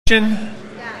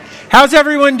How's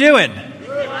everyone doing?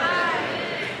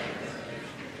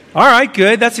 All right,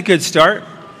 good. That's a good start.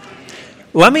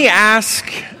 Let me ask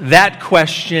that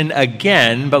question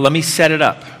again, but let me set it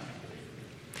up.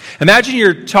 Imagine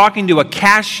you're talking to a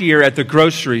cashier at the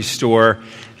grocery store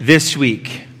this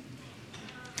week.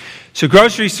 So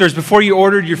grocery stores, before you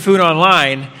ordered your food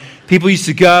online, people used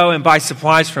to go and buy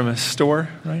supplies from a store,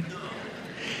 right?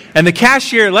 And the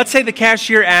cashier, let's say the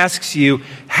cashier asks you,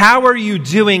 how are you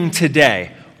doing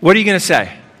today? What are you going to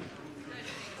say?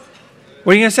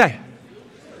 What are you going to say?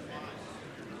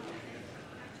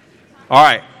 All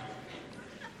right.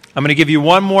 I'm going to give you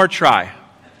one more try.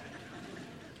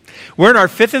 We're in our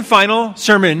fifth and final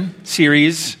sermon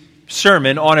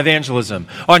on evangelism,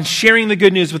 on sharing the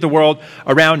good news with the world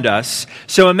around us.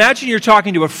 So imagine you're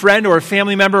talking to a friend or a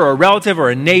family member or a relative or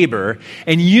a neighbor,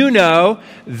 and you know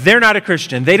they're not a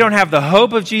Christian. They don't have the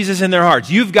hope of Jesus in their hearts.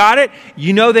 You've got it.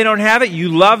 You know they don't have it. You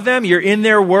love them. You're in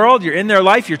their world. You're in their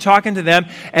life. You're talking to them.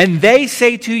 And they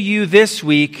say to you this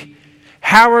week,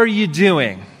 how are you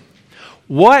doing?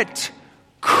 What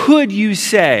could you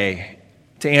say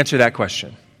to answer that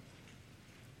question?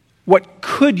 What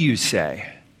could you say?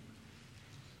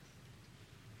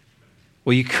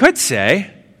 Well, you could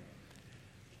say,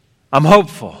 I'm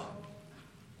hopeful.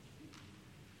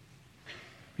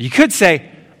 You could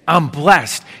say, I'm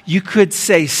blessed. You could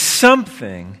say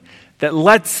something that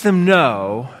lets them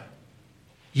know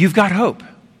you've got hope.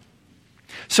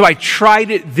 So I tried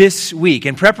it this week.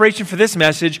 In preparation for this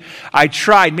message, I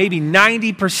tried maybe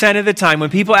 90% of the time.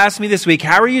 When people ask me this week,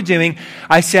 how are you doing?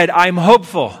 I said, I'm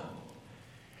hopeful.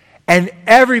 And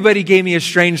everybody gave me a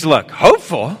strange look.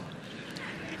 Hopeful?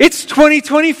 It's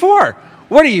 2024.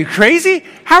 What are you, crazy?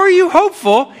 How are you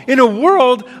hopeful in a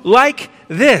world like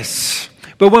this?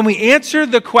 But when we answer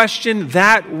the question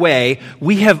that way,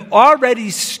 we have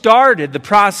already started the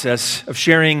process of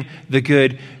sharing the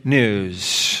good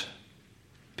news.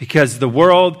 Because the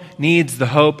world needs the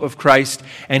hope of Christ,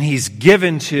 and He's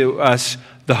given to us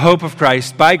the hope of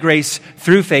Christ by grace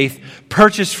through faith,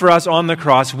 purchased for us on the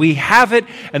cross. We have it,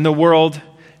 and the world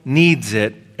needs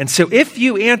it. And so if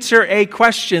you answer a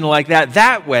question like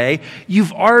that way,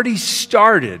 you've already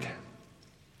started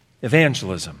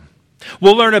evangelism.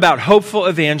 We'll learn about hopeful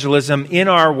evangelism in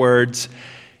our words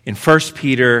in 1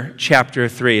 Peter chapter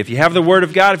 3. If you have the Word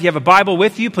of God, if you have a Bible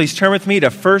with you, please turn with me to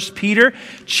 1 Peter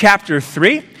chapter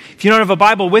 3. If you don't have a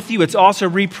Bible with you, it's also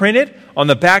reprinted on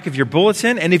the back of your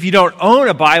bulletin. And if you don't own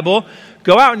a Bible,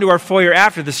 go out into our foyer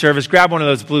after the service, grab one of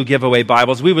those blue giveaway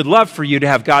Bibles. We would love for you to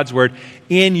have God's Word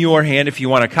in your hand if you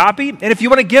want a copy. And if you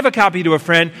want to give a copy to a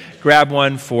friend, grab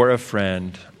one for a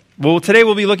friend. Well, today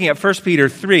we'll be looking at 1 Peter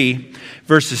 3,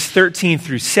 verses 13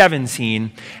 through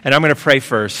 17. And I'm going to pray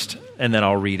first, and then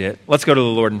I'll read it. Let's go to the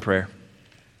Lord in prayer.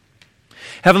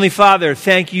 Heavenly Father,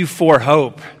 thank you for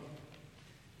hope.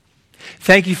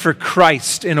 Thank you for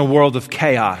Christ in a world of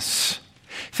chaos.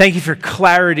 Thank you for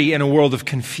clarity in a world of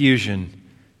confusion.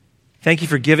 Thank you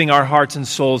for giving our hearts and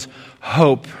souls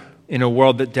hope in a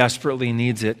world that desperately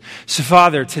needs it. So,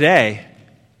 Father, today,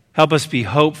 help us be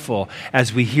hopeful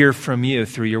as we hear from you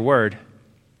through your word.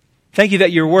 Thank you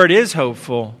that your word is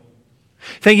hopeful.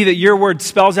 Thank you that your word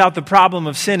spells out the problem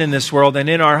of sin in this world and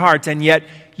in our hearts, and yet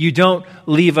you don't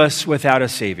leave us without a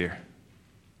Savior.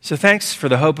 So thanks for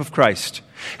the hope of Christ.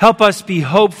 Help us be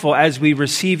hopeful as we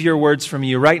receive your words from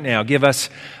you right now. Give us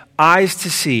eyes to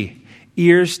see,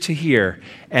 ears to hear,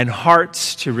 and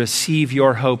hearts to receive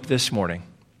your hope this morning.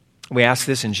 We ask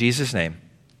this in Jesus' name,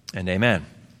 and amen.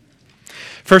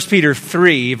 1 Peter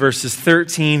 3, verses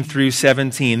 13 through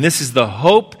 17. This is the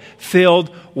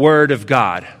hope-filled word of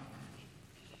God.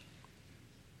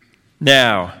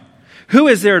 Now, who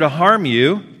is there to harm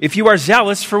you if you are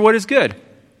zealous for what is good?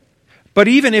 But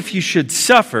even if you should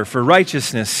suffer for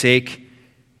righteousness' sake,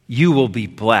 you will be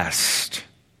blessed.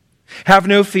 Have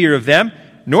no fear of them,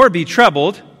 nor be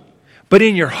troubled, but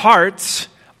in your hearts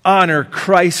honor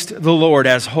Christ the Lord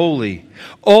as holy,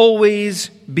 always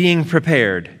being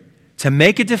prepared to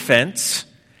make a defense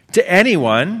to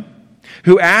anyone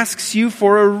who asks you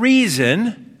for a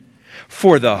reason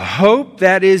for the hope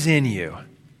that is in you.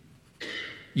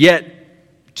 Yet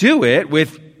do it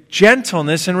with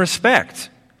gentleness and respect,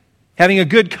 having a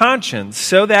good conscience,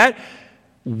 so that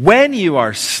when you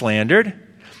are slandered,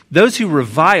 those who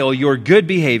revile your good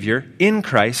behavior in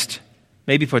Christ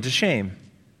may be put to shame.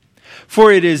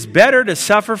 For it is better to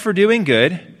suffer for doing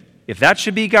good, if that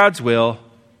should be God's will,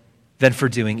 than for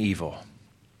doing evil.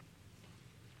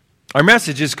 Our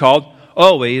message is called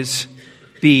Always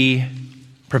Be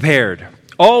Prepared.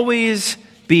 Always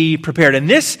be prepared. And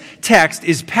this text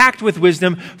is packed with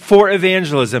wisdom for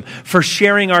evangelism, for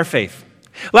sharing our faith.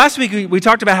 Last week, we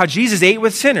talked about how Jesus ate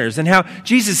with sinners and how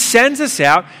Jesus sends us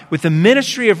out with the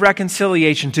ministry of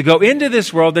reconciliation to go into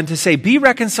this world and to say, be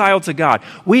reconciled to God.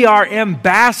 We are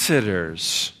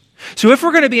ambassadors. So if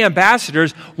we're going to be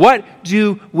ambassadors, what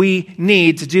do we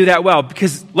need to do that well?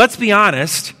 Because let's be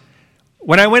honest,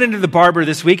 when I went into the barber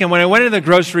this week and when I went into the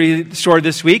grocery store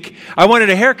this week, I wanted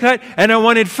a haircut and I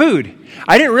wanted food.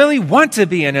 I didn't really want to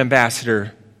be an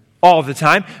ambassador all the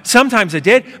time. Sometimes I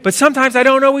did, but sometimes I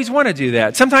don't always want to do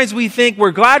that. Sometimes we think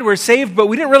we're glad we're saved, but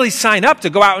we didn't really sign up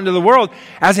to go out into the world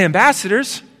as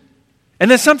ambassadors. And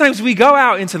then sometimes we go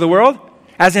out into the world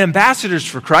as ambassadors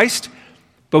for Christ,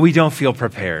 but we don't feel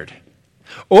prepared.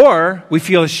 Or we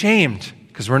feel ashamed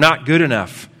because we're not good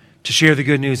enough to share the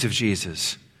good news of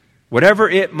Jesus. Whatever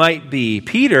it might be,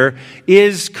 Peter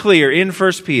is clear in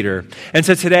 1 Peter. And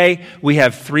so today we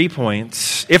have 3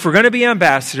 points. If we're going to be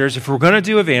ambassadors, if we're going to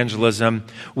do evangelism,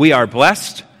 we are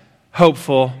blessed,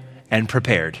 hopeful, and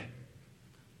prepared.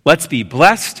 Let's be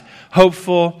blessed,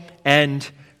 hopeful, and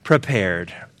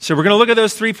prepared. So we're going to look at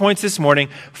those 3 points this morning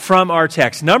from our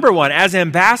text. Number 1, as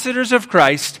ambassadors of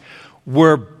Christ,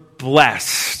 we're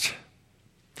blessed.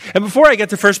 And before I get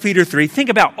to 1 Peter 3, think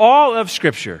about all of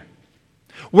Scripture.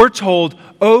 We're told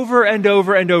over and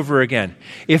over and over again,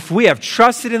 if we have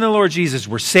trusted in the Lord Jesus,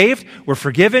 we're saved, we're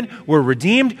forgiven, we're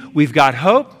redeemed, we've got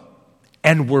hope,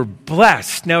 and we're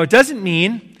blessed. Now, it doesn't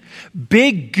mean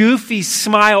big, goofy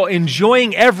smile,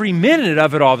 enjoying every minute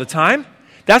of it all the time.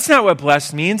 That's not what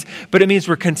blessed means, but it means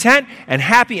we're content and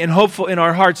happy and hopeful in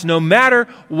our hearts no matter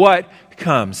what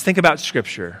comes. Think about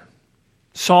Scripture.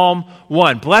 Psalm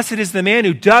 1, blessed is the man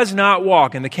who does not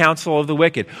walk in the counsel of the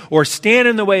wicked, or stand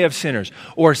in the way of sinners,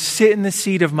 or sit in the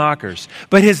seat of mockers.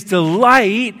 But his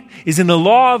delight is in the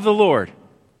law of the Lord.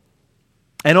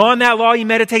 And on that law he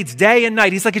meditates day and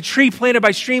night. He's like a tree planted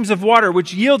by streams of water,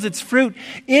 which yields its fruit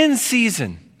in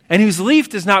season, and whose leaf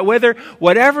does not wither.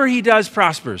 Whatever he does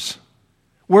prospers.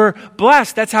 We're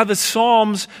blessed. That's how the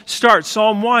Psalms start.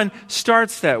 Psalm 1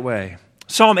 starts that way.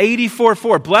 Psalm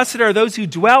 84:4, blessed are those who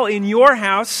dwell in your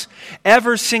house,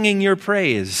 ever singing your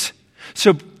praise.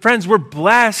 So, friends, we're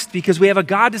blessed because we have a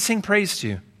God to sing praise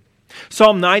to.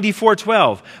 Psalm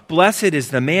 94:12, blessed is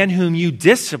the man whom you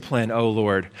discipline, O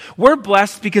Lord. We're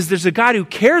blessed because there's a God who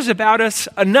cares about us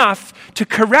enough to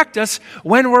correct us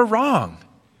when we're wrong.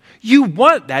 You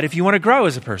want that if you want to grow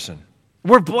as a person.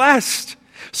 We're blessed.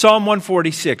 Psalm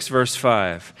 146, verse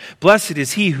 5. Blessed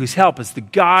is he whose help is the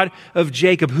God of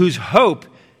Jacob, whose hope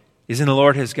is in the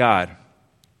Lord his God.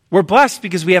 We're blessed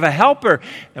because we have a helper,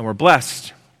 and we're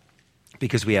blessed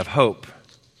because we have hope.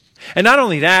 And not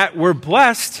only that, we're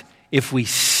blessed if we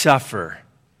suffer.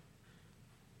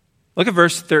 Look at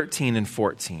verse 13 and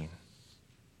 14.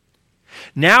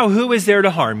 Now who is there to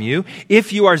harm you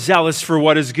if you are zealous for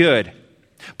what is good?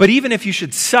 But even if you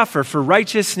should suffer for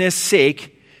righteousness'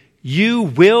 sake, you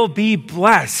will be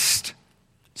blessed.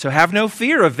 So have no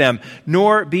fear of them,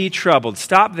 nor be troubled.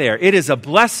 Stop there. It is a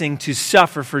blessing to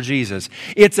suffer for Jesus.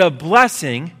 It's a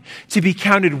blessing to be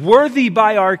counted worthy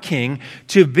by our King,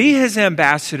 to be his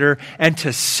ambassador, and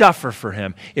to suffer for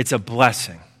him. It's a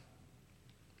blessing.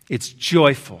 It's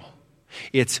joyful.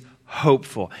 It's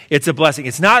hopeful. It's a blessing.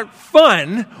 It's not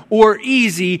fun or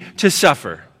easy to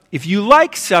suffer. If you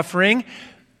like suffering,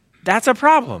 that's a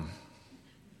problem.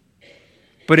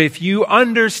 But if you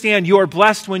understand you're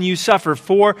blessed when you suffer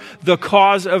for the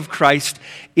cause of Christ,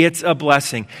 it's a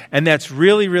blessing. And that's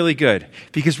really, really good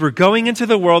because we're going into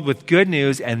the world with good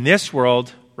news, and this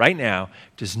world right now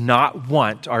does not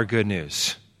want our good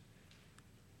news.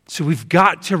 So we've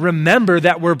got to remember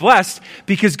that we're blessed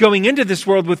because going into this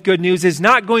world with good news is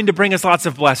not going to bring us lots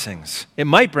of blessings. It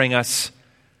might bring us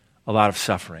a lot of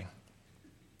suffering.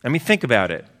 I mean, think about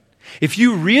it. If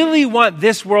you really want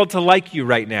this world to like you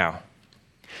right now,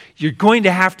 you're going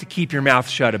to have to keep your mouth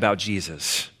shut about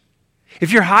Jesus.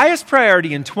 If your highest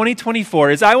priority in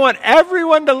 2024 is, I want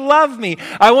everyone to love me,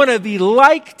 I want to be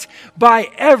liked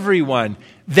by everyone,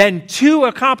 then to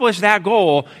accomplish that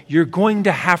goal, you're going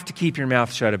to have to keep your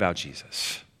mouth shut about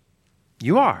Jesus.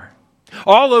 You are.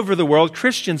 All over the world,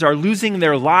 Christians are losing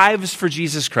their lives for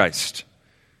Jesus Christ.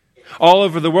 All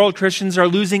over the world, Christians are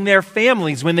losing their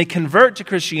families. When they convert to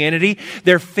Christianity,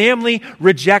 their family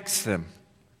rejects them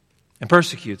and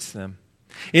persecutes them.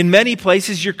 In many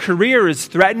places, your career is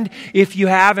threatened if you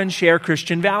have and share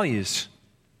Christian values.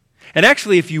 And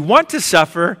actually, if you want to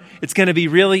suffer, it's going to be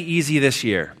really easy this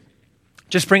year.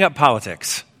 Just bring up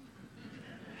politics.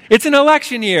 It's an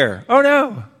election year. Oh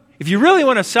no. If you really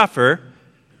want to suffer,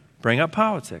 bring up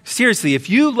politics. Seriously, if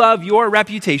you love your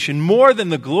reputation more than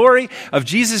the glory of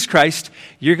Jesus Christ,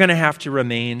 you're going to have to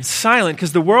remain silent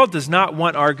because the world does not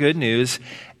want our good news,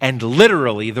 and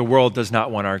literally the world does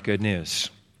not want our good news.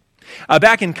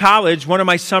 Back in college, one of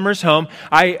my summers home,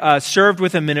 I served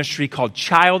with a ministry called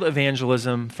Child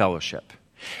Evangelism Fellowship.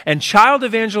 And Child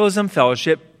Evangelism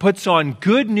Fellowship puts on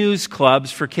good news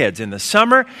clubs for kids in the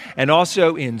summer and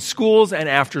also in schools and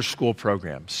after-school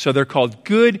programs. So they're called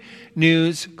good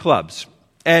news clubs.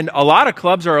 And a lot of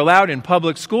clubs are allowed in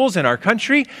public schools in our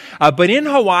country. But in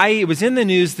Hawaii, it was in the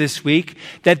news this week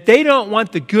that they don't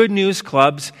want the good news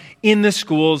clubs in the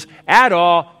schools at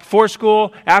all, before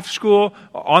school, after school,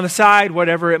 on the side,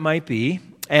 whatever it might be.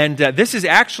 And this is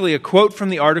actually a quote from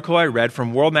the article I read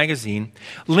from World Magazine.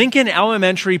 Lincoln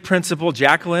Elementary Principal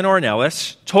Jacqueline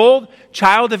Ornelas told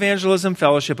Child Evangelism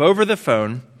Fellowship over the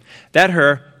phone that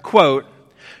her, quote,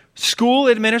 school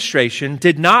administration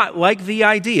did not like the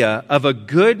idea of a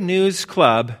good news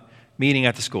club meeting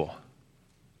at the school.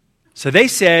 So they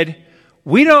said,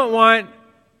 we don't want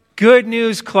good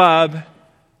news club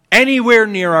anywhere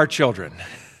near our children.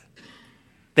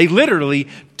 They literally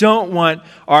don't want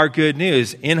our good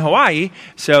news in Hawaii,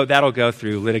 so that'll go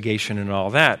through litigation and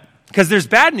all that. Because there's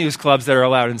bad news clubs that are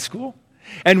allowed in school,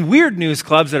 and weird news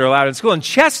clubs that are allowed in school, and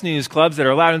chess news clubs that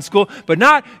are allowed in school, but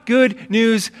not good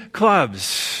news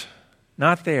clubs.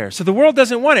 Not there. So the world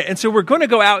doesn't want it. And so we're going to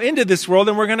go out into this world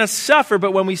and we're going to suffer,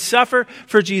 but when we suffer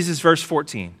for Jesus, verse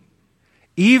 14,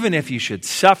 even if you should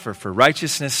suffer for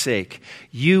righteousness' sake,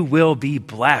 you will be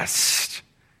blessed.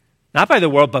 Not by the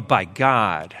world, but by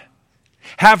God.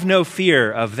 Have no fear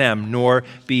of them, nor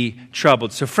be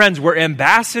troubled. So friends, we're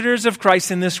ambassadors of Christ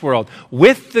in this world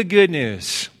with the good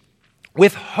news,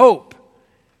 with hope.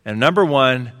 And number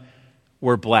one,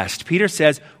 we're blessed. Peter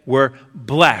says we're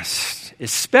blessed,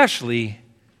 especially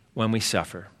when we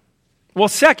suffer. Well,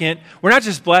 second, we're not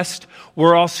just blessed,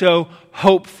 we're also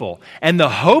hopeful. And the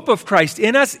hope of Christ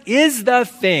in us is the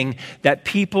thing that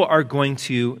people are going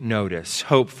to notice.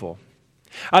 Hopeful.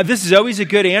 This is always a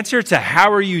good answer to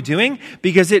how are you doing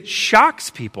because it shocks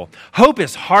people. Hope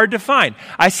is hard to find.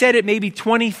 I said it maybe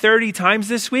 20, 30 times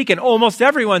this week and almost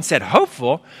everyone said,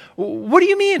 hopeful? What do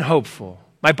you mean hopeful?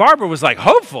 My barber was like,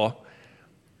 hopeful?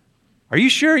 Are you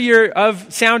sure you're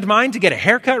of sound mind to get a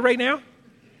haircut right now?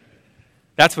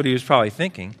 That's what he was probably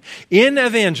thinking. In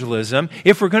evangelism,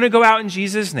 if we're going to go out in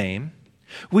Jesus' name,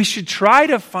 we should try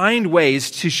to find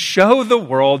ways to show the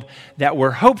world that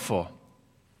we're hopeful.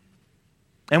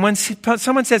 And when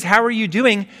someone says, how are you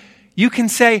doing? You can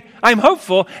say, I'm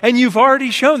hopeful, and you've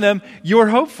already shown them you're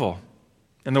hopeful.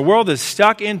 And the world is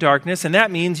stuck in darkness, and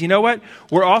that means, you know what?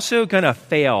 We're also going to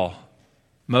fail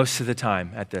most of the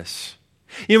time at this.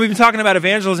 You know, we've been talking about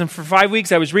evangelism for 5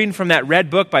 weeks. I was reading from that red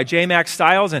book by J. Max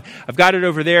Stiles, and I've got it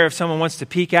over there if someone wants to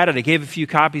peek at it. I gave a few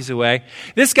copies away.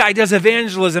 This guy does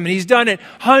evangelism, and he's done it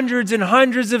hundreds and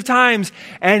hundreds of times.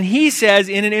 And he says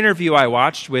in an interview I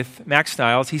watched with Max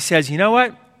Stiles, he says, you know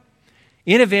what?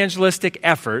 In evangelistic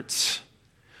efforts,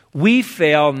 we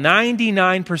fail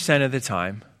 99% of the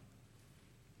time,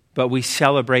 but we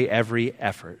celebrate every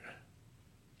effort.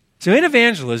 So in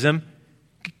evangelism,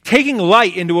 taking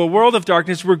light into a world of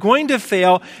darkness, we're going to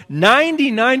fail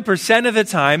 99% of the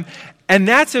time, and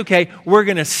that's okay. We're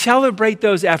going to celebrate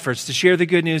those efforts to share the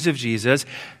good news of Jesus,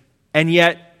 and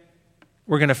yet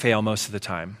we're going to fail most of the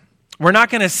time. We're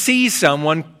not going to see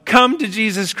someone come to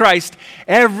Jesus Christ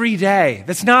every day.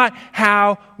 That's not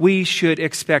how we should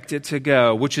expect it to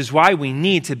go, which is why we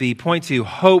need to point to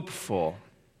hopeful.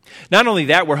 Not only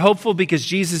that, we're hopeful because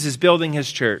Jesus is building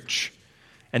his church.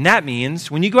 And that means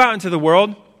when you go out into the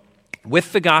world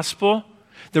with the gospel,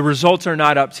 the results are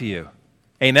not up to you.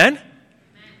 Amen?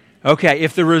 Okay,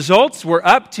 if the results were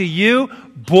up to you,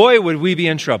 boy, would we be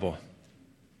in trouble.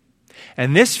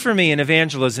 And this, for me, in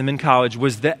evangelism in college,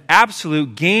 was the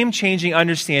absolute game-changing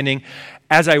understanding.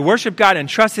 As I worshiped God and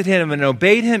trusted him and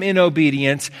obeyed him in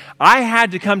obedience, I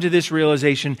had to come to this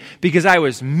realization because I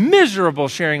was miserable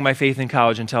sharing my faith in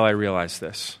college until I realized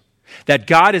this, that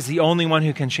God is the only one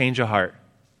who can change a heart.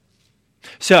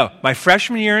 So, my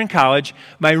freshman year in college,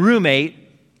 my roommate,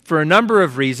 for a number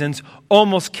of reasons,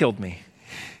 almost killed me.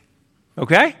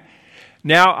 Okay?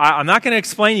 Now, I'm not going to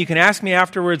explain. You can ask me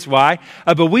afterwards why.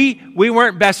 But we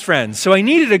weren't best friends. So I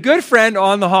needed a good friend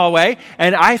on the hallway,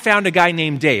 and I found a guy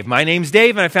named Dave. My name's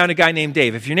Dave, and I found a guy named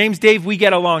Dave. If your name's Dave, we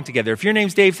get along together. If your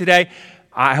name's Dave today,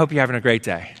 I hope you're having a great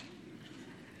day.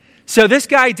 So this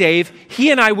guy, Dave,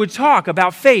 he and I would talk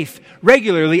about faith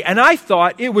regularly, and I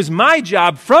thought it was my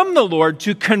job from the Lord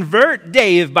to convert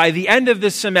Dave by the end of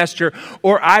this semester,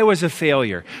 or I was a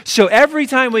failure. So every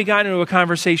time we got into a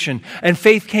conversation and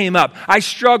faith came up, I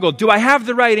struggled. Do I have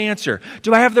the right answer?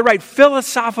 Do I have the right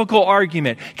philosophical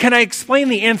argument? Can I explain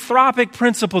the anthropic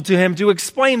principle to him to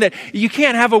explain that you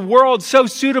can't have a world so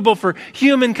suitable for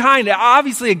humankind?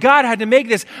 Obviously, God had to make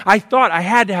this. I thought I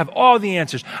had to have all the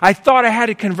answers. I thought I had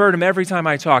to convert him every time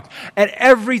I talked. And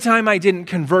every time I didn't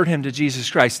convert him to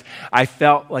Jesus Christ, I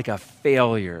felt like a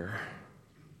failure.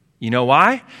 You know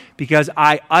why? Because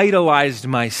I idolized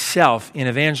myself in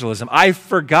evangelism. I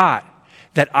forgot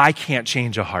that I can't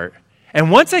change a heart. And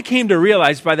once I came to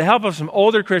realize, by the help of some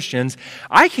older Christians,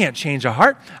 I can't change a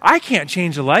heart, I can't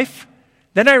change a life,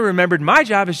 then I remembered my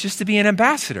job is just to be an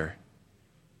ambassador,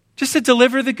 just to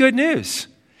deliver the good news.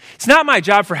 It's not my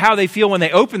job for how they feel when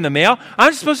they open the mail.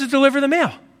 I'm supposed to deliver the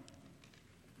mail.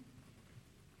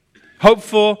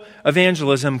 Hopeful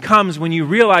evangelism comes when you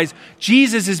realize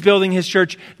Jesus is building his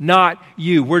church, not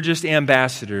you. We're just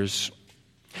ambassadors.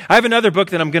 I have another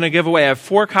book that I'm going to give away. I have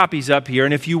 4 copies up here,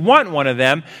 and if you want one of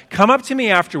them, come up to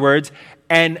me afterwards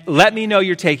and let me know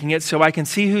you're taking it so I can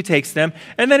see who takes them.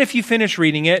 And then if you finish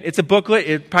reading it, it's a booklet.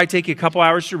 It'll probably take you a couple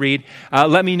hours to read.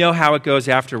 Let me know how it goes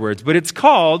afterwards. But it's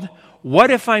called, What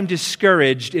If I'm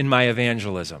Discouraged in My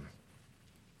Evangelism?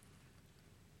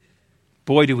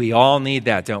 Boy, do we all need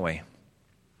that, don't we?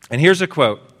 And here's a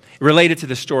quote related to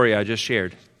the story I just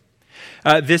shared.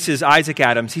 This is Isaac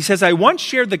Adams. He says, I once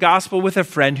shared the gospel with a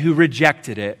friend who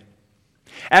rejected it.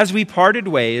 As we parted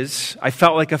ways, I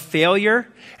felt like a failure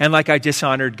and like I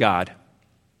dishonored God.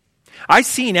 I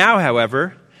see now,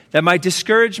 however, that my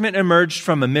discouragement emerged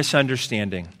from a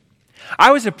misunderstanding.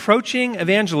 I was approaching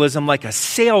evangelism like a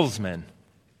salesman.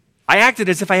 I acted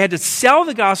as if I had to sell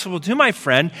the gospel to my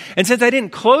friend, and since I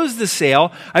didn't close the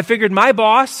sale, I figured my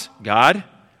boss, God,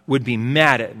 would be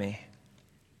mad at me.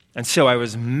 And so I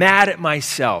was mad at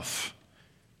myself.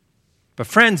 But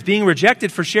friends, being rejected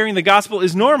for sharing the gospel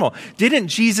is normal. Didn't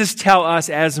Jesus tell us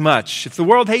as much? If the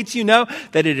world hates you, know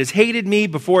that it has hated me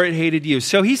before it hated you.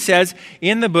 So he says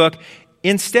in the book,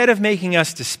 instead of making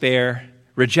us despair,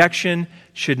 rejection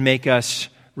should make us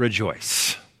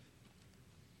rejoice.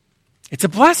 It's a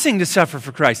blessing to suffer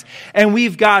for Christ, and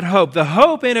we've got hope. The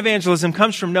hope in evangelism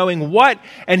comes from knowing what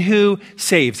and who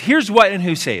saves. Here's what and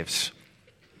who saves.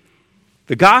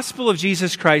 The gospel of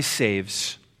Jesus Christ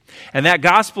saves, and that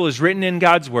gospel is written in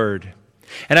God's word.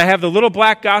 And I have the little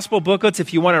black gospel booklets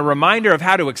if you want a reminder of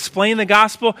how to explain the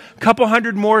gospel. A couple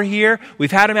hundred more here. We've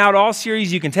had them out all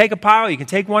series. You can take a pile, you can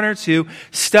take 1 or 2.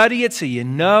 Study it so you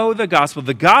know the gospel.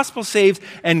 The gospel saves,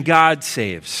 and God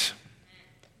saves.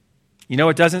 You know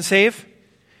what doesn't save?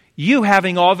 You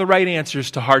having all the right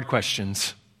answers to hard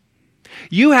questions.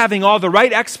 You having all the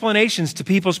right explanations to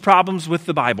people's problems with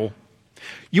the Bible.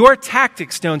 Your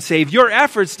tactics don't save. Your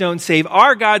efforts don't save.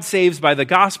 Our God saves by the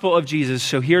gospel of Jesus.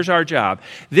 So here's our job.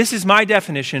 This is my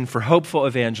definition for hopeful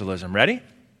evangelism. Ready?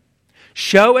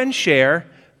 Show and share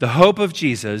the hope of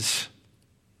Jesus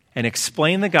and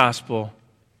explain the gospel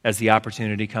as the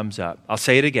opportunity comes up. I'll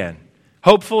say it again.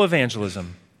 Hopeful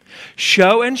evangelism.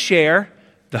 Show and share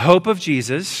the hope of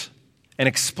Jesus and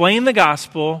explain the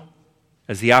gospel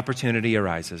as the opportunity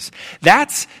arises.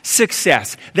 That's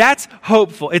success. That's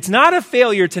hopeful. It's not a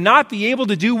failure to not be able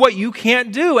to do what you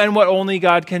can't do and what only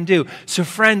God can do. So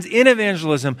friends, in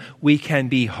evangelism, we can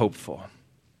be hopeful.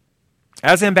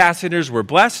 As ambassadors, we're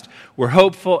blessed, we're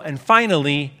hopeful, and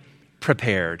finally,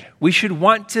 prepared. We should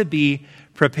want to be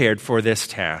prepared for this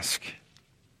task.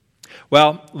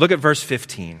 Well, look at verse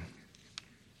 15.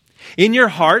 In your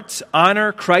hearts,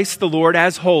 honor Christ the Lord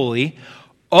as holy,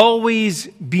 always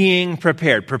being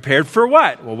prepared. Prepared for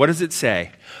what? Well, what does it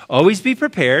say? Always be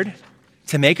prepared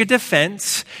to make a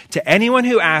defense to anyone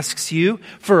who asks you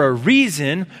for a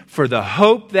reason for the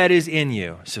hope that is in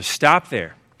you. So stop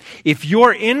there. If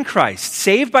you're in Christ,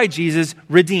 saved by Jesus,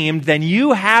 redeemed, then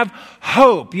you have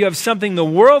hope. You have something the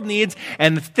world needs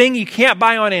and the thing you can't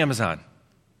buy on Amazon.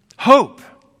 Hope.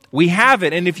 We have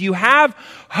it. And if you have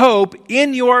hope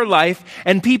in your life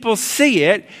and people see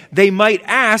it, they might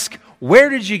ask, where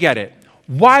did you get it?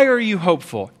 Why are you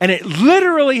hopeful? And it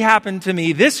literally happened to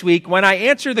me this week when I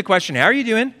answered the question, how are you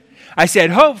doing? I said,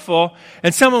 hopeful.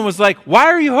 And someone was like, why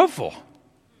are you hopeful?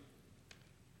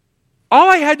 All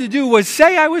I had to do was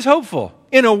say I was hopeful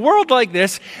in a world like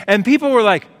this. And people were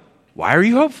like, why are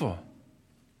you hopeful?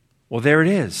 Well, there it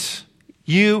is.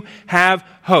 You have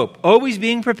hope, always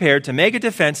being prepared to make a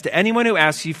defense to anyone who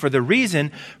asks you for the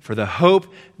reason for the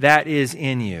hope that is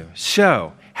in you.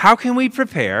 So, how can we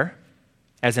prepare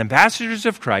as ambassadors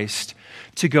of Christ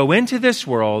to go into this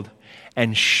world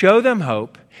and show them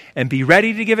hope and be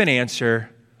ready to give an answer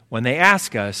when they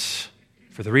ask us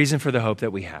for the reason for the hope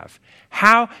that we have.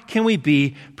 How can we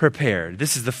be prepared?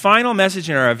 This is the final message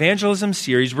in our evangelism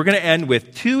series. We're going to end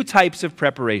with 2 types of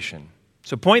preparation.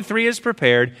 So point 3 is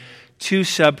prepared. 2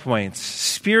 subpoints: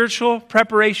 spiritual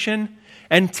preparation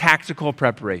and tactical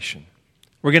preparation.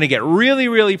 We're going to get really,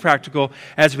 really practical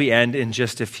as we end in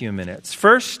just a few minutes.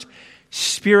 First,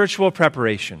 spiritual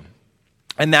preparation.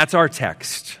 And that's our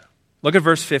text. Look at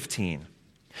verse 15.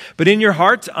 But in your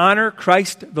hearts, honor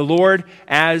Christ the Lord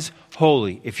as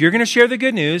holy. If you're going to share the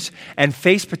good news and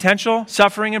face potential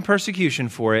suffering and persecution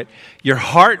for it, your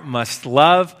heart must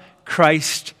love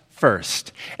Christ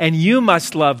first. And you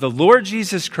must love the Lord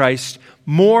Jesus Christ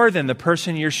more than the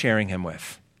person you're sharing him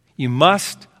with. You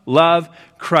must love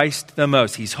Christ the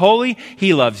most. He's holy.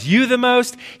 He loves you the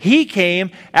most. He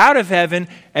came out of heaven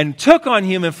and took on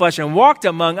human flesh and walked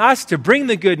among us to bring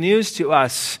the good news to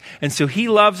us. And so he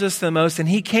loves us the most, and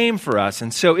he came for us.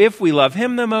 And so if we love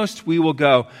him the most, we will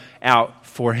go out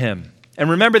for him. And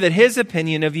remember that his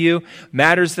opinion of you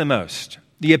matters the most.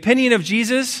 The opinion of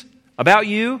Jesus about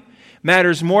you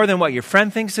matters more than what your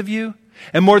friend thinks of you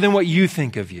and more than what you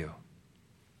think of you.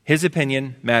 His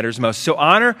opinion matters most. So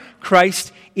honor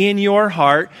Christ in your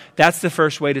heart. That's the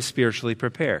first way to spiritually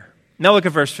prepare. Now look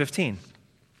at verse 15.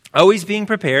 Always being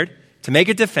prepared to make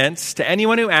a defense to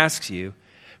anyone who asks you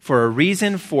for a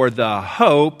reason for the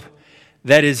hope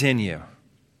that is in you.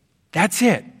 That's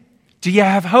it. Do you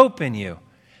have hope in you?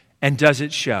 And does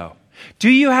it show? Do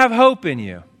you have hope in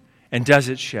you? And does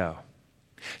it show?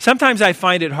 Sometimes I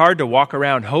find it hard to walk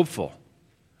around hopeful.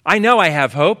 I know I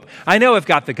have hope. I know I've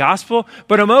got the gospel,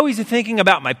 but I'm always thinking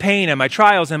about my pain and my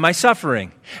trials and my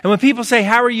suffering. And when people say,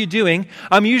 "How are you doing?"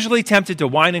 I'm usually tempted to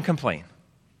whine and complain.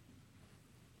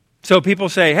 So people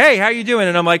say, "Hey, how are you doing?"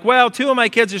 And I'm like, "Well, 2 of my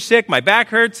kids are sick. My back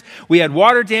hurts. We had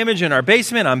water damage in our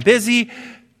basement. I'm busy."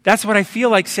 That's what I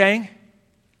feel like saying.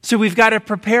 So we've got to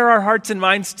prepare our hearts and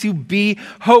minds to be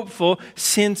hopeful,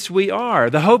 since we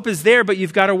are. The hope is there, but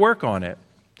you've got to work on it.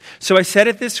 So I said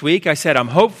it this week. I said I'm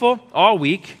hopeful all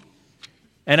week.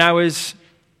 And I was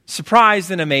surprised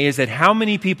and amazed at how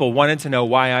many people wanted to know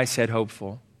why I said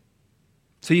hopeful.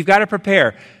 So you've got to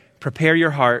prepare. Prepare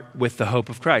your heart with the hope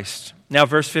of Christ. Now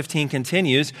verse 15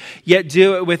 continues, yet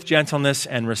do it with gentleness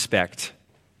and respect.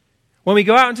 When we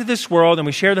go out into this world and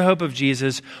we share the hope of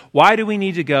Jesus, why do we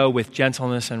need to go with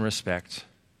gentleness and respect?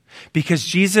 Because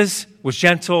Jesus was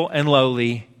gentle and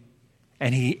lowly,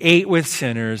 and he ate with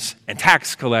sinners and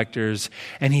tax collectors,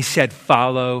 and he said,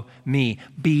 "Follow me,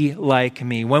 be like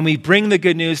me." When we bring the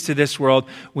good news to this world,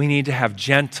 we need to have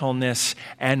gentleness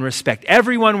and respect.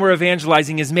 Everyone we're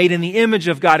evangelizing is made in the image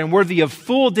of God and worthy of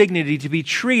full dignity to be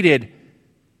treated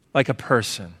like a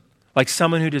person, like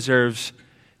someone who deserves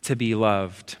to be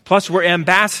loved. Plus, we're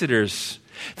ambassadors.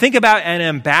 Think about an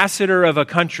ambassador of a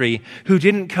country who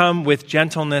didn't come with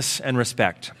gentleness and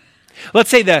respect. Let's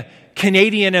say the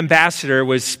Canadian ambassador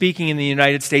was speaking in the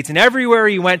United States, and everywhere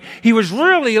he went, he was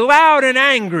really loud and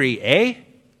angry, eh?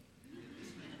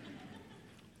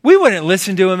 We wouldn't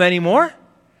listen to him anymore.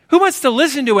 Who wants to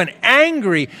listen to an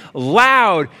angry,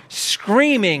 loud,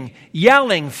 screaming,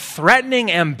 yelling,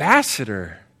 threatening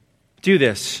ambassador? Do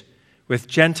this with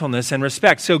gentleness and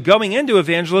respect. So going into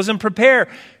evangelism, prepare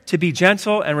to be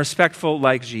gentle and respectful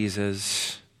like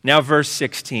Jesus. Now verse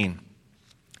 16.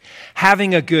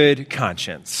 Having a good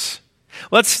conscience.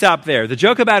 Let's stop there. The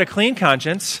joke about a clean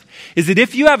conscience is that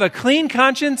if you have a clean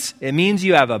conscience, it means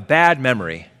you have a bad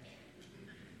memory.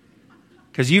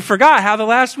 Because you forgot how the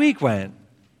last week went.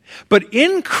 But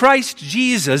in Christ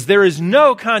Jesus, there is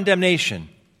no condemnation,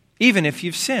 even if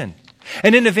you've sinned.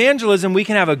 And in evangelism, we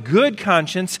can have a good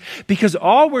conscience because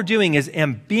all we're doing is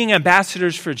being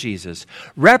ambassadors for Jesus,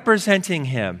 representing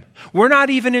him. We're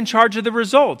not even in charge of the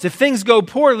results. If things go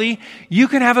poorly, you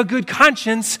can have a good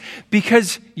conscience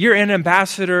because you're an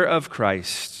ambassador of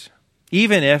Christ,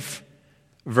 even if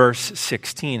verse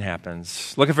 16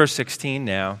 happens. Look at verse 16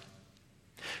 now.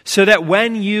 So that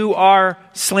when you are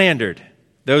slandered,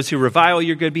 those who revile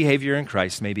your good behavior in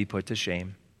Christ may be put to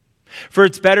shame. For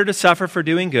it's better to suffer for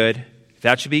doing good, if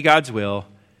that should be God's will,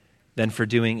 than for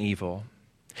doing evil.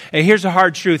 And here's a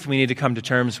hard truth we need to come to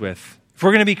terms with. If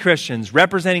we're going to be Christians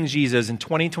representing Jesus in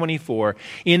 2024,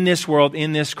 in this world,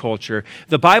 in this culture,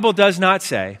 the Bible does not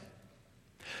say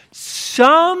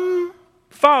some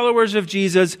followers of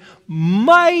Jesus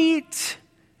might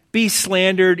be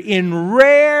slandered in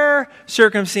rare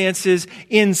circumstances,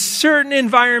 in certain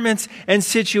environments and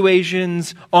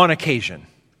situations on occasion.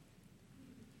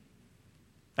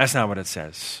 That's not what it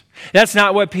says. That's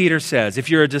not what Peter says.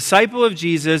 If you're a disciple of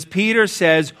Jesus, Peter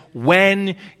says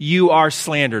when you are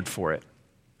slandered for it.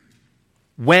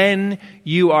 when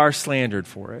you are slandered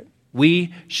for it,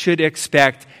 we should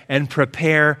expect and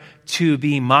prepare to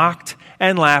be mocked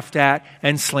and laughed at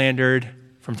and slandered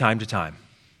from time to time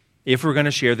if we're going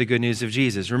to share the good news of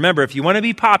Jesus. Remember, if you want to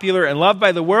be popular and loved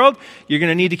by the world, you're going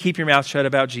to need to keep your mouth shut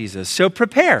about Jesus. So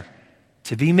prepare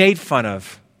to be made fun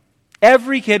of.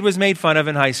 Every kid was made fun of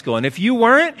in high school, and if you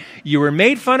weren't, you were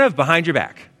made fun of behind your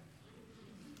back.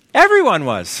 Everyone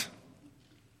was,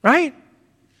 right?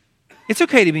 It's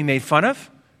okay to be made fun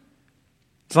of,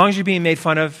 as long as you're being made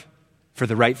fun of for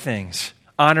the right things,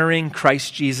 honoring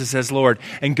Christ Jesus as Lord,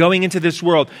 and going into this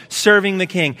world, serving the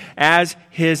King as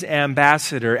his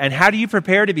ambassador. And how do you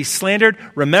prepare to be slandered?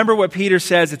 Remember what Peter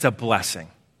says, it's a blessing.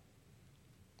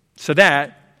 So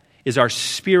that is our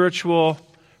spiritual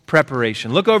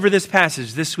preparation. Look over this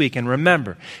passage this week and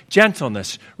remember,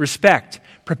 gentleness, respect,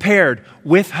 prepared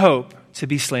with hope to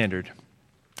be slandered.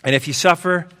 And if you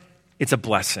suffer, it's a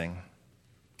blessing.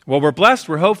 Well, we're blessed,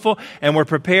 we're hopeful, and we're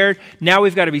prepared. Now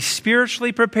we've got to be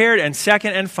spiritually prepared. And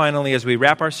second and finally, as we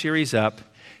wrap our series up,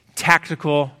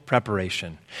 tactical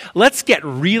preparation. Let's get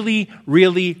really,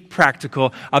 really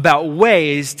practical about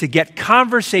ways to get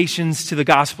conversations to the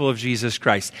gospel of Jesus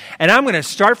Christ. And I'm going to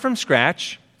start from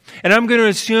scratch. And I'm going to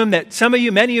assume that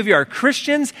many of you are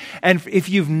Christians, and if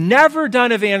you've never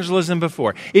done evangelism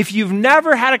before, if you've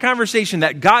never had a conversation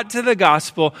that got to the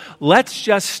gospel, let's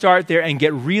just start there and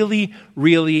get really,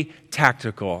 really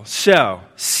tactical. So,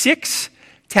 6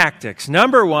 tactics.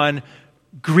 Number 1,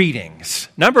 greetings.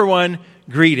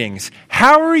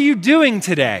 How are you doing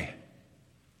today?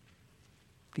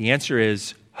 The answer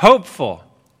is hopeful.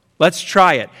 Let's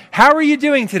try it. How are you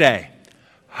doing today?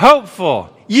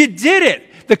 Hopeful. You did it.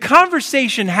 The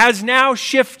conversation has now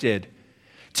shifted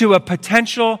to a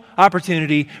potential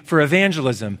opportunity for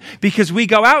evangelism because we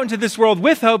go out into this world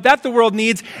with hope that the world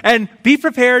needs, and be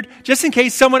prepared just in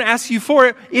case someone asks you for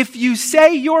it. If you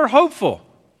say you're hopeful,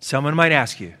 someone might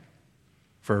ask you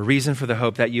for a reason for the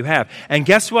hope that you have. And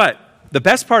guess what? The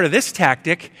best part of this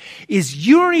tactic is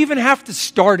you don't even have to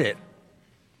start it,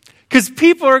 because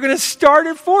people are going to start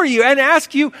it for you and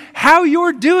ask you how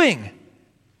you're doing.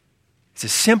 It's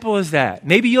as simple as that.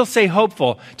 Maybe you'll say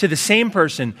hopeful to the same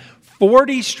person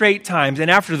 40 straight times,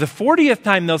 and after the 40th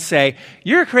time they'll say,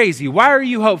 "You're crazy. Why are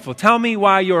you hopeful? Tell me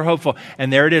why you're hopeful."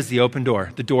 And there it is, the open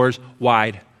door. The door's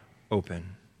wide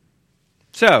open.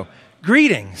 So,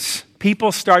 greetings.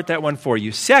 People start that one for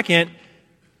you. Second,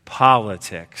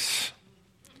 politics.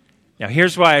 Now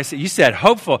here's why I said, you said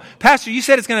hopeful. Pastor, you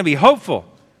said it's going to be hopeful.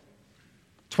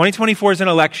 2024 is an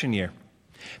election year.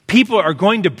 People are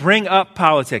going to bring up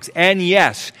politics. And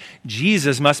yes,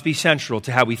 Jesus must be central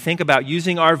to how we think about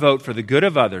using our vote for the good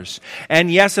of others.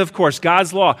 And yes, of course,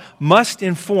 God's law must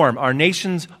inform our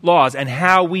nation's laws and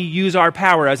how we use our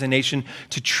power as a nation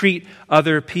to treat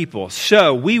other people.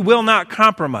 So we will not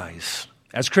compromise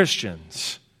as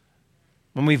Christians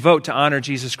when we vote to honor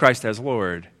Jesus Christ as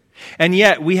Lord. And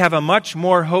yet, we have a much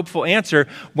more hopeful answer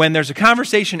when there's a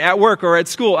conversation at work or at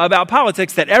school about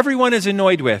politics that everyone is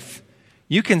annoyed with.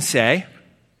 You can say,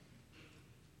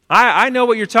 I know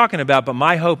what you're talking about, but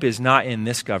my hope is not in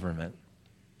this government.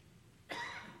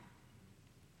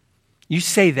 You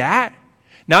say that,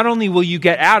 not only will you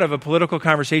get out of a political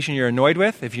conversation you're annoyed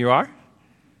with, if you are,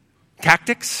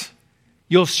 tactics,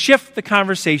 you'll shift the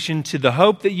conversation to the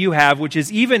hope that you have, which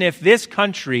is even if this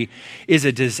country is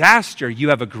a disaster, you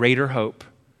have a greater hope.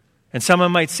 And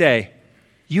someone might say,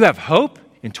 you have hope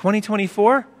in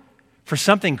 2024 for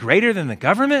something greater than the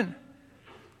government?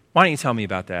 Why don't you tell me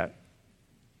about that?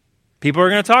 People are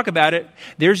going to talk about it.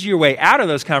 There's your way out of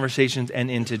those conversations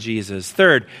and into Jesus.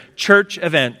 Third, church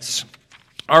events.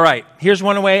 All right, here's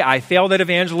one way I failed at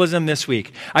evangelism this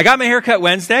week. I got my hair cut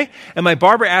Wednesday, and my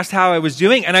barber asked how I was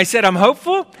doing, and I said, I'm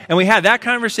hopeful, and we had that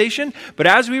conversation. But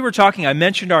as we were talking, I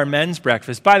mentioned our men's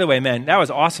breakfast. By the way, men, that was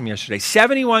awesome yesterday.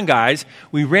 71 guys.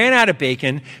 We ran out of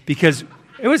bacon because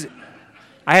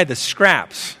I had the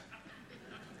scraps.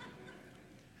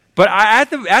 But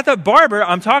at the barber,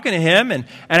 I'm talking to him, and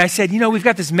I said, we've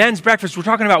got this men's breakfast. We're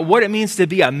talking about what it means to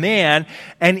be a man.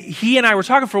 And he and I were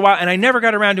talking for a while, and I never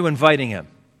got around to inviting him.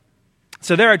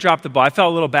 So there I dropped the ball. I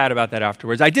felt a little bad about that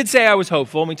afterwards. I did say I was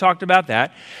hopeful, and we talked about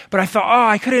that. But I thought,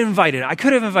 I could have invited him. I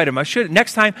could have invited him. I should.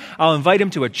 Next time, I'll invite him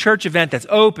to a church event that's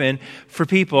open for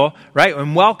people, right,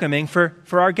 and welcoming for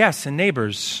our guests and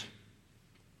neighbors.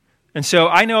 And so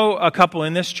I know a couple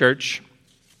in this church.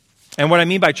 And what I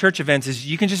mean by church events is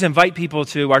you can just invite people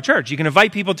to our church. You can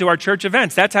invite people to our church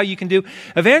events. That's how you can do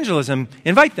evangelism.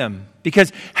 Invite them.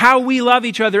 Because how we love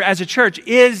each other as a church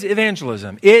is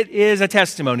evangelism. It is a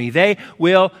testimony. They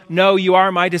will know you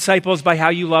are my disciples by how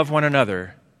you love one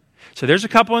another. So there's a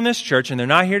couple in this church, and they're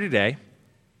not here today.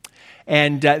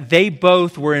 And they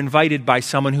both were invited by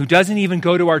someone who doesn't even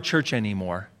go to our church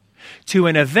anymore to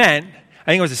an event.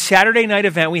 I think it was a Saturday night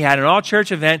event. We had an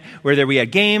all-church event where we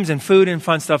had games and food and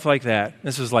fun stuff like that.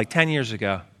 This was like 10 years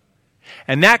ago.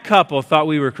 And that couple thought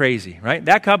we were crazy, right?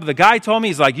 That couple, the guy told me,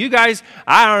 he's like, you guys,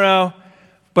 I don't know.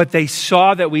 But they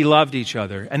saw that we loved each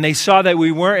other. And they saw that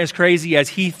we weren't as crazy as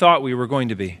he thought we were going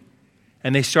to be.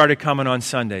 And they started coming on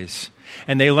Sundays.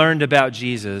 And they learned about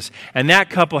Jesus. And that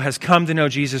couple has come to know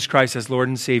Jesus Christ as Lord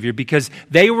and Savior because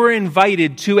they were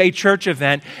invited to a church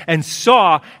event and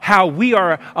saw how we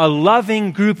are a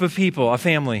loving group of people, a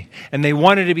family. And they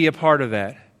wanted to be a part of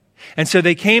that. And so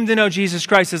they came to know Jesus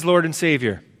Christ as Lord and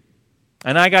Savior.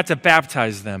 And I got to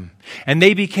baptize them. And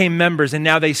they became members. And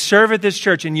now they serve at this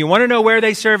church. And you want to know where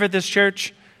they serve at this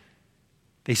church?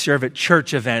 They serve at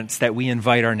church events that we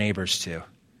invite our neighbors to.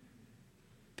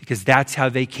 Because that's how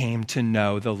they came to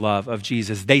know the love of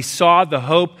Jesus. They saw the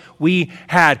hope we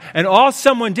had. And all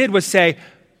someone did was say,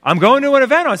 I'm going to an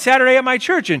event on Saturday at my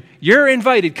church, and you're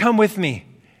invited. Come with me.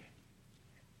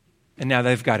 And now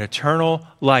they've got eternal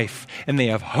life, and they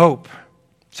have hope.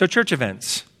 So church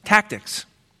events, tactics.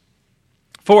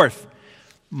 Fourth,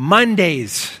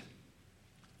 Mondays.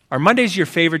 Are Mondays your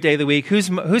favorite day of the week? Whose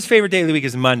favorite day of the week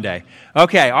is Monday?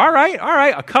 Okay, all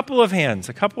right. A couple of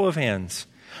hands.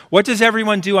 What does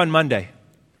everyone do on Monday?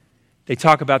 They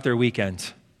talk about their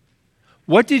weekend.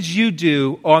 What did you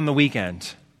do on the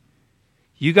weekend?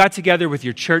 You got together with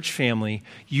your church family.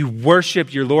 You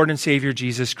worshiped your Lord and Savior,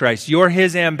 Jesus Christ. You're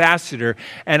his ambassador.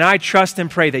 And I trust and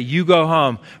pray that you go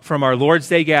home from our Lord's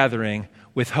Day gathering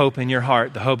with hope in your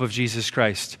heart, the hope of Jesus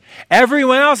Christ.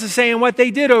 Everyone else is saying what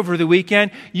they did over the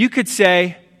weekend. You could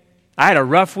say, I had a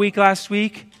rough week last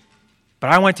week, but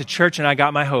I went to church and I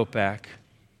got my hope back.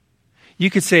 You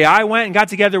could say, I went and got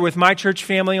together with my church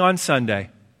family on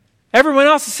Sunday. Everyone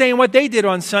else is saying what they did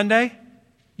on Sunday.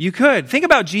 You could. Think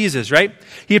about Jesus, right?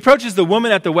 He approaches the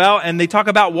woman at the well and they talk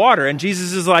about water. And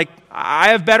Jesus is like, I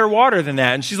have better water than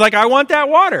that. And she's like, I want that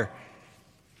water.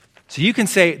 So you can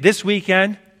say, this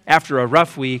weekend, after a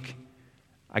rough week,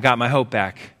 I got my hope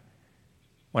back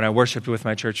when I worshiped with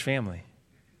my church family.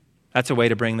 That's a way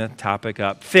to bring the topic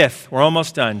up. Fifth, we're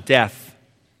almost done, death.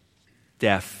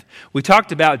 We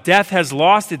talked about death has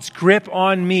lost its grip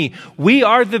on me. We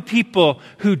are the people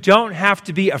who don't have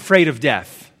to be afraid of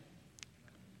death.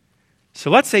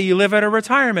 So let's say you live at a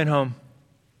retirement home.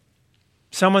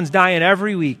 Someone's dying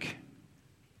every week.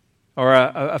 Or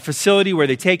a facility where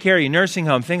they take care of you, nursing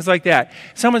home, things like that.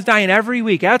 Someone's dying every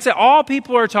week. That's all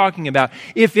people are talking about.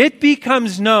 If it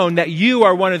becomes known that you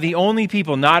are one of the only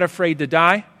people not afraid to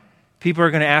die, people are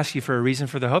going to ask you for a reason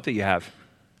for the hope that you have.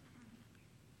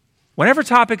 Whenever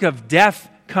topic of death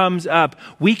comes up,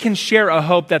 we can share a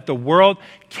hope that the world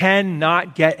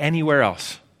cannot get anywhere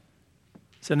else.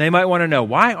 So they might want to know,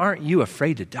 why aren't you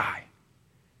afraid to die?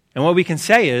 And what we can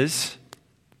say is,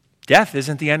 death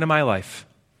isn't the end of my life.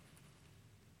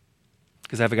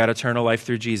 Because I've got eternal life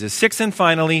through Jesus. Sixth and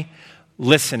finally,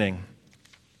 listening.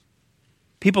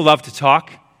 People love to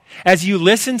talk. As you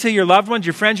listen to your loved ones,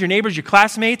 your friends, your neighbors, your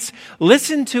classmates,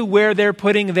 listen to where they're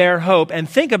putting their hope and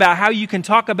think about how you can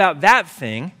talk about that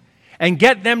thing and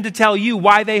get them to tell you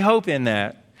why they hope in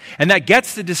that. And that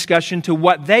gets the discussion to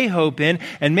what they hope in,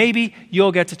 and maybe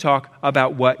you'll get to talk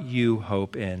about what you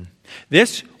hope in.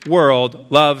 This world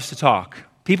loves to talk.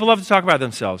 People love to talk about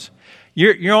themselves.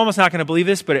 You're almost not going to believe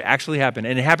this, but it actually happened,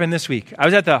 and it happened this week. I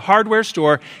was at the hardware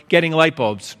store getting light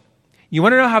bulbs. You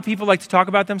want to know how people like to talk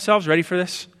about themselves? Ready for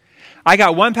this? I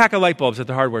got one pack of light bulbs at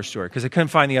the hardware store because I couldn't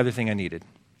find the other thing I needed.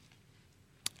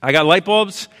 I got light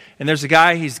bulbs, and there's a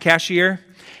guy, he's the cashier,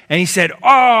 and he said,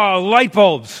 "Oh, light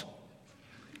bulbs.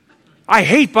 I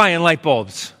hate buying light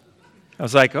bulbs." I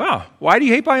was like, "Oh, why do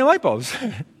you hate buying light bulbs?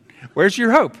 Where's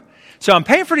your hope?" So I'm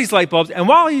paying for these light bulbs, and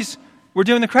while we're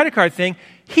doing the credit card thing,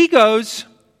 he goes,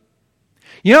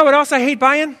 "You know what else I hate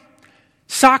buying?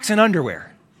 Socks and underwear."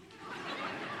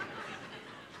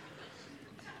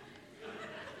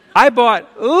 I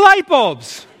bought light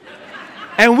bulbs,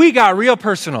 and we got real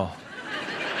personal.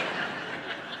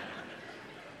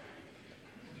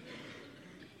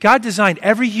 God designed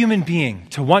every human being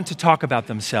to want to talk about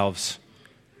themselves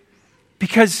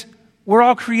because we're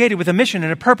all created with a mission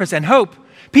and a purpose and hope.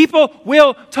 People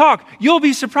will talk. You'll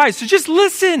be surprised. So just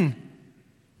listen.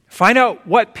 Find out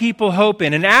what people hope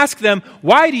in and ask them,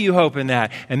 why do you hope in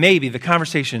that? And maybe the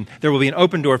conversation, there will be an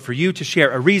open door for you to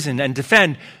share a reason and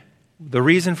defend the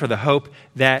reason for the hope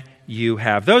that you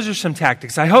have. Those are some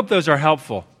tactics. I hope those are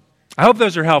helpful.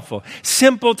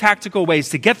 Simple, tactical ways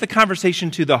to get the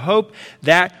conversation to the hope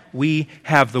that we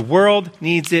have. The world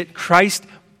needs it. Christ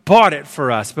bought it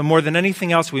for us. But more than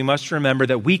anything else, we must remember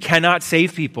that we cannot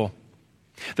save people.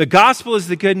 The gospel is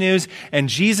the good news, and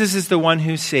Jesus is the one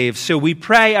who saves. So we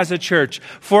pray as a church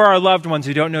for our loved ones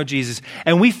who don't know Jesus,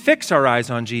 and we fix our eyes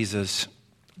on Jesus.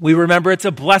 We remember it's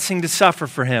a blessing to suffer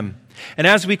for him. And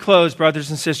as we close, brothers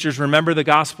and sisters, remember the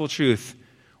gospel truth.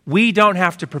 We don't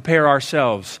have to prepare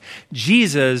ourselves.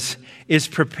 Jesus is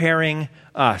preparing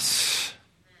us.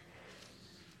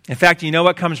 In fact, you know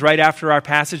what comes right after our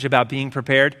passage about being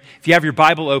prepared? If you have your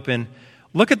Bible open,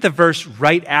 look at the verse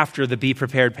right after the be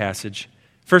prepared passage.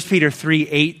 1 Peter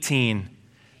 3:18,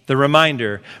 the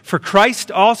reminder. For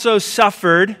Christ also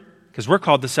suffered, because we're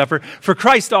called to suffer, for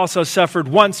Christ also suffered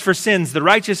once for sins, the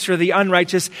righteous for the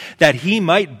unrighteous, that he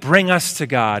might bring us to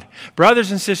God. Brothers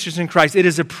and sisters in Christ, it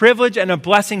is a privilege and a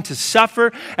blessing to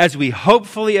suffer as we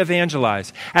hopefully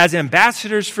evangelize, as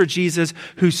ambassadors for Jesus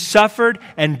who suffered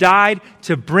and died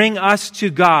to bring us to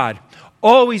God.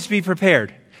 Always be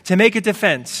prepared to make a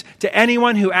defense to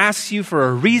anyone who asks you for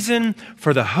a reason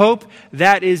for the hope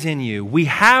that is in you. We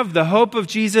have the hope of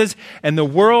Jesus, and the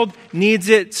world needs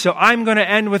it. So I'm going to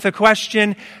end with a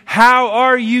question. How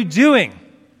are you doing?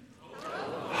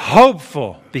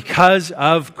 Hopeful because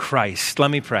of Christ.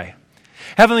 Let me pray.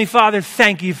 Heavenly Father,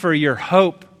 thank you for your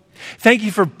hope. Thank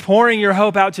you for pouring your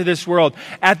hope out to this world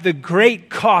at the great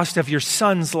cost of your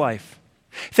Son's life.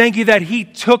 Thank you that he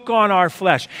took on our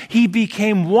flesh. He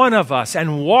became one of us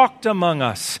and walked among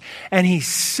us. And he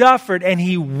suffered, and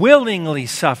he willingly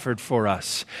suffered for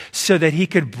us so that he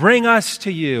could bring us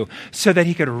to you, so that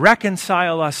he could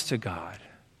reconcile us to God.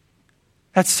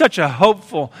 That's such a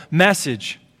hopeful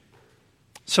message.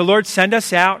 So Lord, send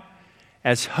us out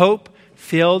as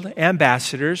hope-filled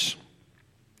ambassadors,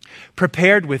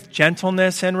 prepared with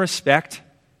gentleness and respect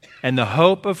and the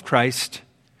hope of Christ,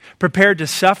 prepared to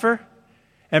suffer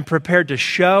and prepared to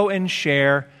show and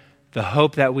share the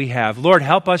hope that we have. Lord,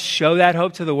 help us show that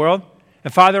hope to the world.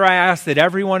 And Father, I ask that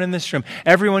everyone in this room,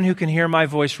 everyone who can hear my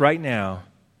voice right now,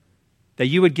 that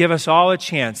you would give us all a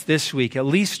chance this week, at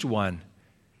least one,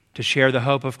 to share the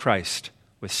hope of Christ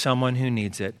with someone who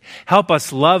needs it. Help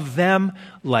us love them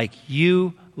like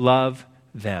you love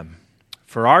them,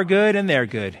 for our good and their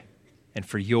good, and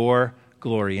for your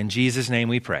glory. In Jesus' name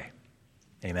we pray.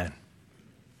 Amen.